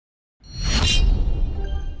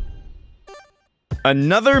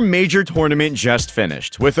Another major tournament just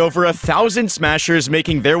finished, with over 1,000 Smashers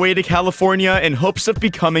making their way to California in hopes of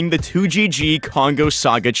becoming the 2GG Congo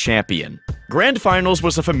Saga champion. Grand Finals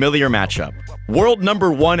was a familiar matchup. World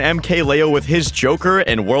number 1 MKLeo with his Joker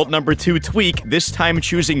and world number 2 Tweak, this time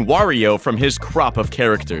choosing Wario from his crop of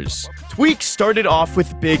characters. Tweak started off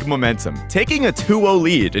with big momentum, taking a 2-0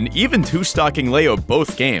 lead and even 2-stocking Leo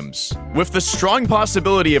both games. With the strong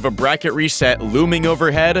possibility of a bracket reset looming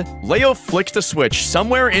overhead, Leo flicked a switch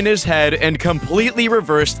somewhere in his head and completely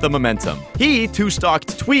reversed the momentum. He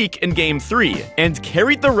 2-stocked Tweak in Game 3 and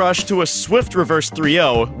carried the rush to a swift reverse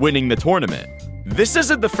 3-0, winning the tournament. This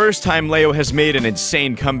isn't the first time Leo has made an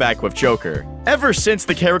insane comeback with Joker. Ever since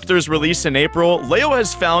the character's release in April, Leo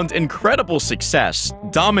has found incredible success,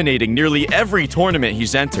 dominating nearly every tournament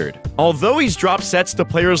he's entered. Although he's dropped sets to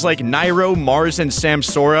players like Nairo, Mars, and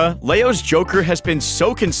Samsora, Leo's Joker has been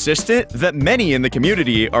so consistent that many in the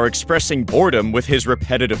community are expressing boredom with his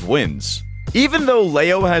repetitive wins. Even though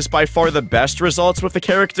Leo has by far the best results with the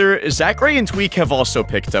character, Zachary and Tweak have also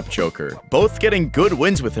picked up Joker, both getting good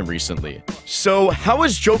wins with him recently. So how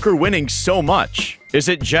is Joker winning so much? Is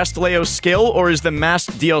it just Leo's skill, or is the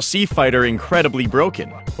masked DLC fighter incredibly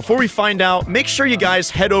broken? Before we find out, make sure you guys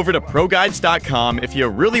head over to ProGuides.com if you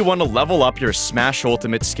really want to level up your Smash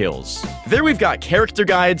Ultimate skills. There we've got character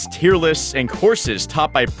guides, tier lists, and courses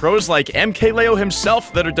taught by pros like MKLeo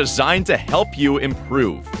himself that are designed to help you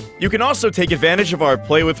improve. You can also take advantage of our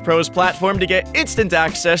Play with Pros platform to get instant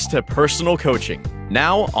access to personal coaching.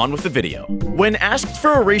 Now, on with the video. When asked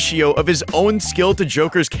for a ratio of his own skill to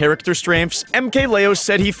Joker's character strengths, MKLeo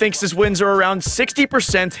said he thinks his wins are around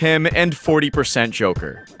 60% him and 40%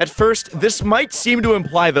 Joker. At first, this might seem to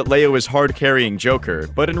imply that Leo is hard carrying Joker,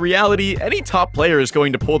 but in reality, any top player is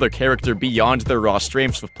going to pull their character beyond their raw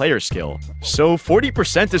strengths with player skill. So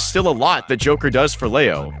 40% is still a lot that Joker does for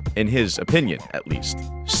Leo, in his opinion, at least.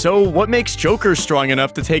 So what makes Joker strong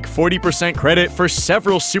enough to take 40% credit for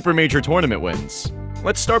several super major tournament wins?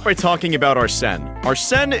 Let's start by talking about Arsene.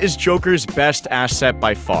 Arsene is Joker's best asset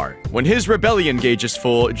by far. When his Rebellion gauge is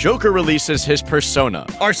full, Joker releases his persona,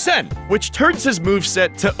 Arsene, which turns his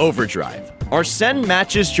moveset to Overdrive. Arsene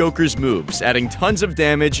matches Joker's moves, adding tons of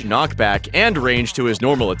damage, knockback, and range to his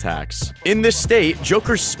normal attacks. In this state,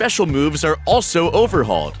 Joker's special moves are also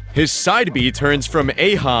overhauled. His side B turns from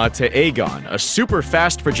Aha to Aegon, a super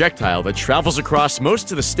fast projectile that travels across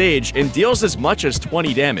most of the stage and deals as much as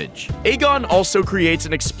 20 damage. Aegon also creates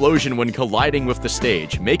an explosion when colliding with the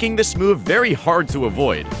stage, making this move very hard to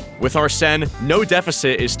avoid. With Arsene, no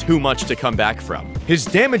deficit is too much to come back from. His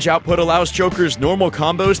damage output allows Joker's normal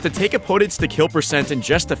combos to take opponents to kill percent in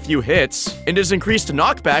just a few hits, and his increased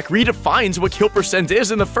knockback redefines what kill percent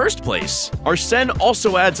is in the first place. Arsene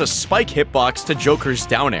also adds a spike hitbox to Joker's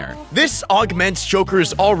down air. This augments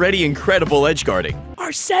Joker's already incredible edgeguarding.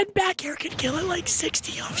 Arsene back air can kill it like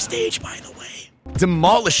 60 off stage, by the way.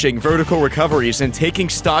 Demolishing vertical recoveries and taking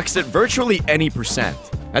stocks at virtually any percent.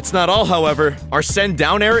 That's not all, however. Arsene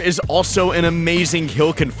down air is also an amazing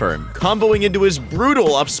kill confirm, comboing into his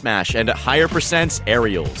brutal up smash and at higher percents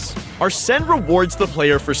aerials. Arsene rewards the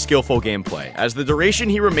player for skillful gameplay, as the duration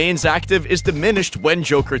he remains active is diminished when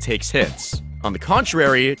Joker takes hits. On the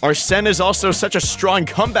contrary, Arsene is also such a strong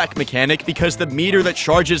comeback mechanic because the meter that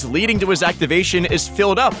charges leading to his activation is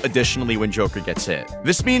filled up additionally when Joker gets hit.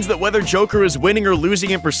 This means that whether Joker is winning or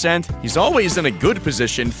losing in percent, he's always in a good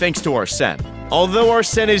position thanks to Arsene. Although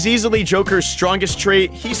Arsene is easily Joker's strongest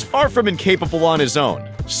trait, he's far from incapable on his own.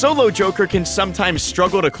 Solo Joker can sometimes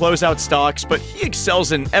struggle to close out stocks, but he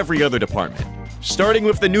excels in every other department. Starting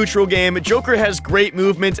with the neutral game, Joker has great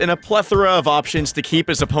movement and a plethora of options to keep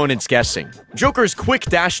his opponents guessing. Joker's quick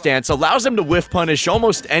dash dance allows him to whiff punish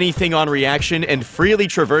almost anything on reaction and freely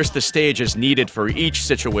traverse the stage as needed for each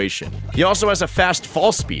situation. He also has a fast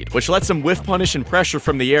fall speed, which lets him whiff punish and pressure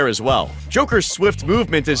from the air as well. Joker's swift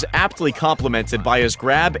movement is aptly complemented by his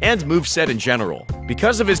grab and moveset in general.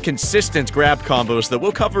 Because of his consistent grab combos that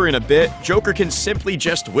we'll cover in a bit, Joker can simply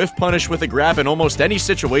just whiff punish with a grab in almost any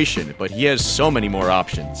situation, but he has so many more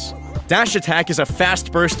options. Dash attack is a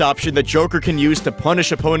fast burst option that Joker can use to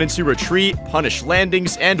punish opponents who retreat, punish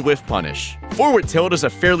landings, and whiff punish. Forward tilt is a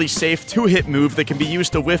fairly safe 2-hit move that can be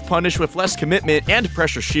used to whiff punish with less commitment and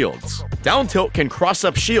pressure shields. Down tilt can cross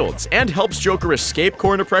up shields and helps Joker escape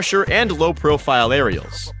corner pressure and low-profile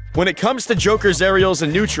aerials. When it comes to Joker's aerials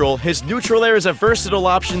and neutral, his neutral air is a versatile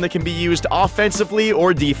option that can be used offensively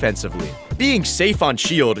or defensively. Being safe on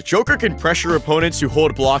shield, Joker can pressure opponents who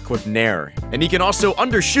hold block with Nair, and he can also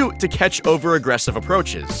undershoot to catch over-aggressive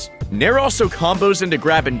approaches. Nair also combos into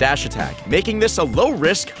grab and dash attack, making this a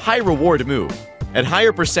low-risk, high-reward move. At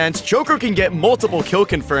higher percents, Joker can get multiple kill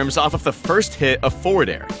confirms off of the first hit of forward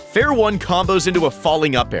air. Fair 1 combos into a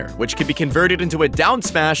falling up air, which can be converted into a down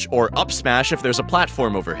smash or up smash if there's a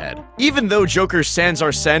platform overhead. Even though Joker's Sans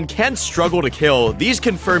Arsene can struggle to kill, these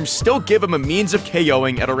confirms still give him a means of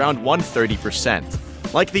KOing at around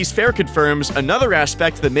 130%. Like these fair confirms, another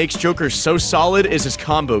aspect that makes Joker so solid is his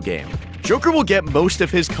combo game. Joker will get most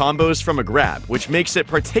of his combos from a grab, which makes it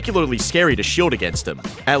particularly scary to shield against him.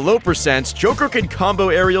 At low percents, Joker can combo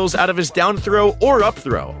aerials out of his down throw or up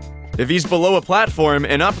throw. If he's below a platform,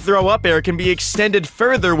 an up throw up air can be extended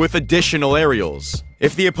further with additional aerials.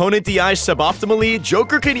 If the opponent DIs suboptimally,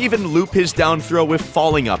 Joker can even loop his down throw with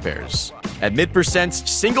falling up airs. At mid percents,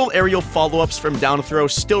 single aerial follow-ups from down throw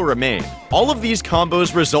still remain. All of these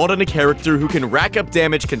combos result in a character who can rack up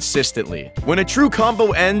damage consistently. When a true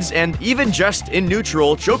combo ends, and even just in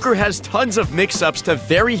neutral, Joker has tons of mix-ups to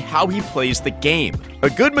vary how he plays the game. A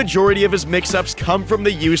good majority of his mix-ups come from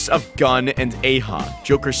the use of Gun and Aha,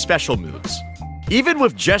 Joker's special moves. Even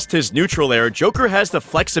with just his neutral air, Joker has the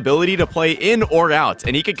flexibility to play in or out,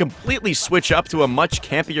 and he can completely switch up to a much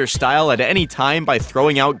campier style at any time by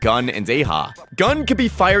throwing out Gun and Aha. Gun can be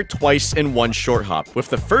fired twice in one short hop, with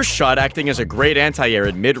the first shot acting as a great anti-air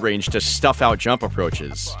in mid-range to stuff out jump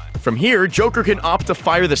approaches. From here, Joker can opt to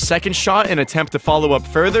fire the second shot and attempt to follow up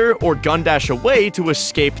further, or gun dash away to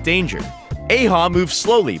escape danger. Aha moves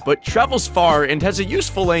slowly, but travels far and has a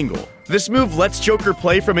useful angle. This move lets Joker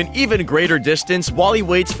play from an even greater distance while he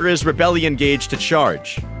waits for his Rebellion gauge to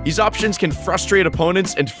charge. These options can frustrate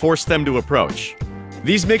opponents and force them to approach.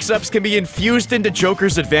 These mix-ups can be infused into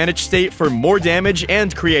Joker's advantage state for more damage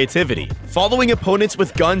and creativity. Following opponents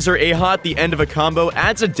with guns or Aha at the end of a combo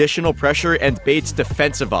adds additional pressure and baits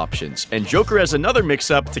defensive options, and Joker has another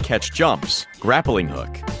mix-up to catch jumps: Grappling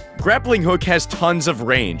Hook. Grappling Hook has tons of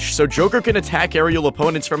range, so Joker can attack aerial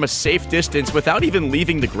opponents from a safe distance without even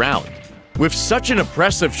leaving the ground. With such an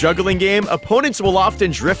impressive juggling game, opponents will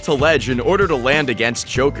often drift to ledge in order to land against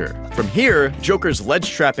Joker. From here, Joker's ledge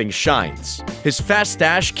trapping shines. His fast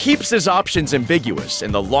dash keeps his options ambiguous,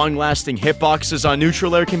 and the long-lasting hitboxes on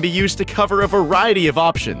neutral air can be used to cover a variety of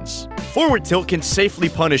options. Forward tilt can safely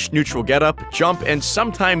punish neutral getup, jump, and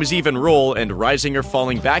sometimes even roll, and rising or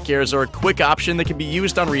falling back airs are a quick option that can be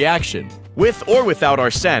used on reaction. With or without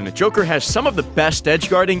Arsene, Joker has some of the best edge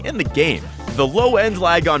guarding in the game. The low end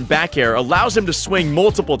lag on back air allows him to swing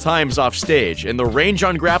multiple times off stage, and the range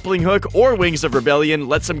on Grappling Hook or Wings of Rebellion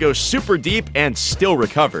lets him go super deep and still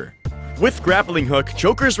recover. With Grappling Hook,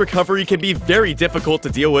 Joker's recovery can be very difficult to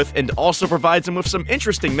deal with and also provides him with some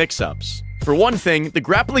interesting mix-ups. For one thing, the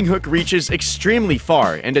Grappling Hook reaches extremely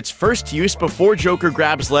far, and its first use before Joker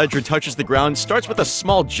grabs ledge or touches the ground starts with a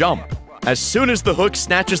small jump. As soon as the hook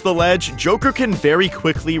snatches the ledge, Joker can very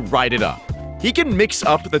quickly ride it up. He can mix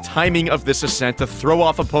up the timing of this ascent to throw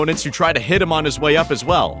off opponents who try to hit him on his way up as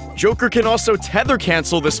well. Joker can also tether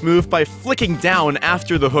cancel this move by flicking down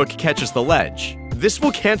after the hook catches the ledge. This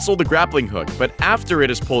will cancel the Grappling Hook, but after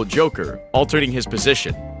it has pulled Joker, altering his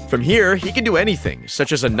position. From here, he can do anything,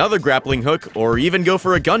 such as another Grappling Hook, or even go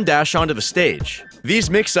for a gun dash onto the stage.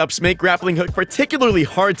 These mix-ups make Grappling Hook particularly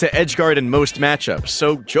hard to edgeguard in most matchups,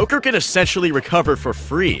 so Joker can essentially recover for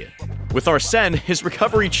free. With Arsene, his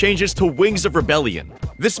recovery changes to Wings of Rebellion.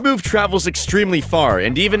 This move travels extremely far,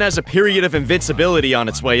 and even has a period of invincibility on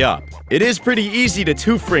its way up. It is pretty easy to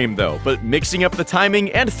two-frame though, but mixing up the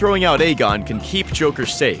timing and throwing out Aegon can keep Joker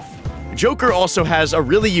safe. Joker also has a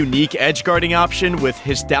really unique edge guarding option with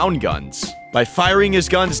his down guns. By firing his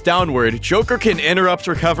guns downward, Joker can interrupt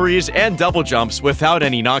recoveries and double jumps without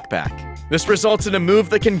any knockback. This results in a move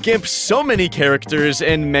that can gimp so many characters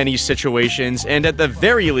in many situations, and at the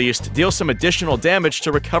very least, deal some additional damage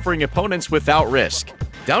to recovering opponents without risk.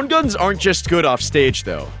 Down guns aren't just good off stage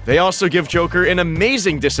though, they also give Joker an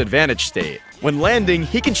amazing disadvantage state. When landing,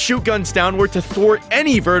 he can shoot guns downward to thwart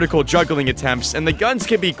any vertical juggling attempts, and the guns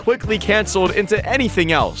can be quickly cancelled into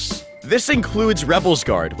anything else. This includes Rebel's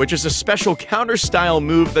Guard, which is a special counter-style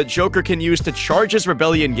move that Joker can use to charge his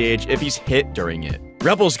Rebellion gauge if he's hit during it.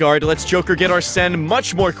 Rebel's Guard lets Joker get Arsene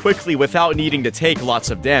much more quickly without needing to take lots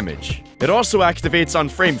of damage. It also activates on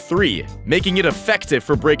frame 3, making it effective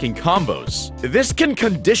for breaking combos. This can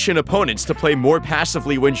condition opponents to play more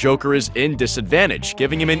passively when Joker is in disadvantage,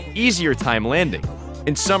 giving him an easier time landing.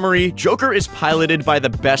 In summary, Joker is piloted by the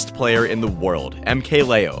best player in the world,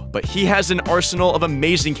 MKLeo, but he has an arsenal of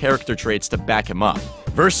amazing character traits to back him up.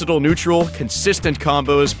 Versatile neutral, consistent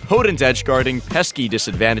combos, potent edge guarding, pesky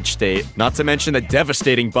disadvantage state, not to mention the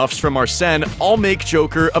devastating buffs from Arsene, all make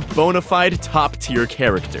Joker a bona fide top-tier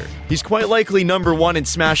character. He's quite likely #1 in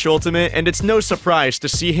Smash Ultimate, and it's no surprise to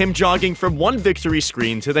see him jogging from one victory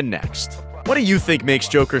screen to the next. What do you think makes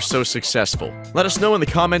Joker so successful? Let us know in the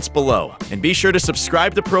comments below, and be sure to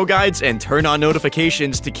subscribe to ProGuides and turn on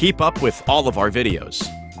notifications to keep up with all of our videos.